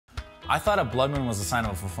I thought a blood moon was a sign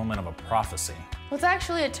of a fulfillment of a prophecy. Well, it's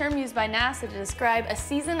actually a term used by NASA to describe a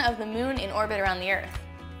season of the moon in orbit around the Earth.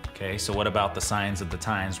 Okay, so what about the signs of the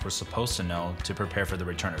times we're supposed to know to prepare for the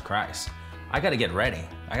return of Christ? I gotta get ready.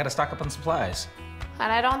 I gotta stock up on supplies.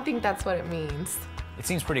 And I don't think that's what it means. It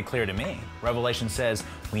seems pretty clear to me. Revelation says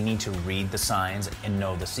we need to read the signs and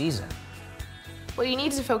know the season. What you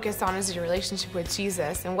need to focus on is your relationship with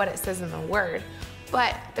Jesus and what it says in the Word.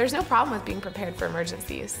 But there's no problem with being prepared for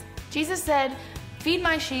emergencies. Jesus said, "Feed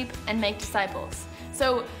my sheep and make disciples."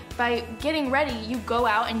 So by getting ready, you go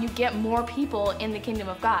out and you get more people in the kingdom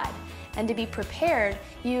of God. And to be prepared,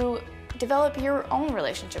 you develop your own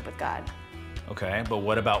relationship with God. Okay, but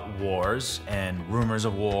what about wars and rumors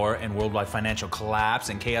of war and worldwide financial collapse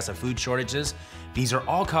and chaos of food shortages? These are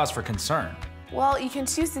all cause for concern. Well, you can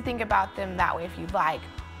choose to think about them that way if you'd like,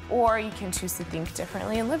 or you can choose to think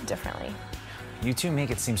differently and live differently. You two make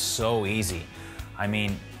it seem so easy. I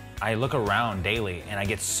mean, I look around daily and I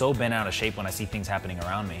get so bent out of shape when I see things happening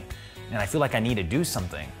around me. And I feel like I need to do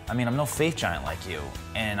something. I mean, I'm no faith giant like you,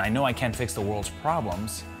 and I know I can't fix the world's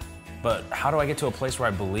problems, but how do I get to a place where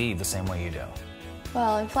I believe the same way you do?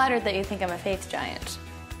 Well, I'm flattered that you think I'm a faith giant.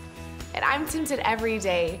 And I'm tempted every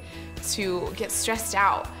day to get stressed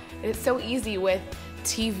out. It's so easy with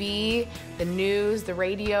TV, the news, the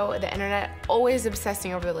radio, the internet, always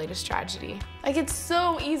obsessing over the latest tragedy. I could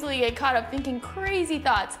so easily get caught up thinking crazy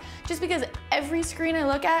thoughts just because every screen I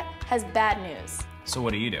look at has bad news. So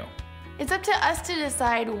what do you do? It's up to us to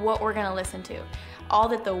decide what we're gonna listen to. All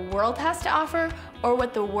that the world has to offer or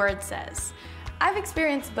what the Word says. I've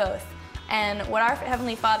experienced both, and what our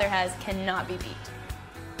Heavenly Father has cannot be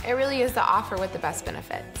beat. It really is the offer with the best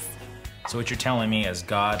benefits. So what you're telling me is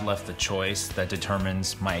God left the choice that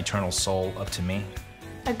determines my eternal soul up to me?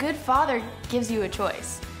 A good father gives you a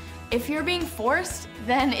choice. If you're being forced,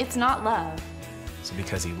 then it's not love. So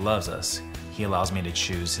because he loves us, he allows me to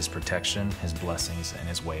choose his protection, his blessings, and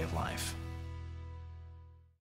his way of life.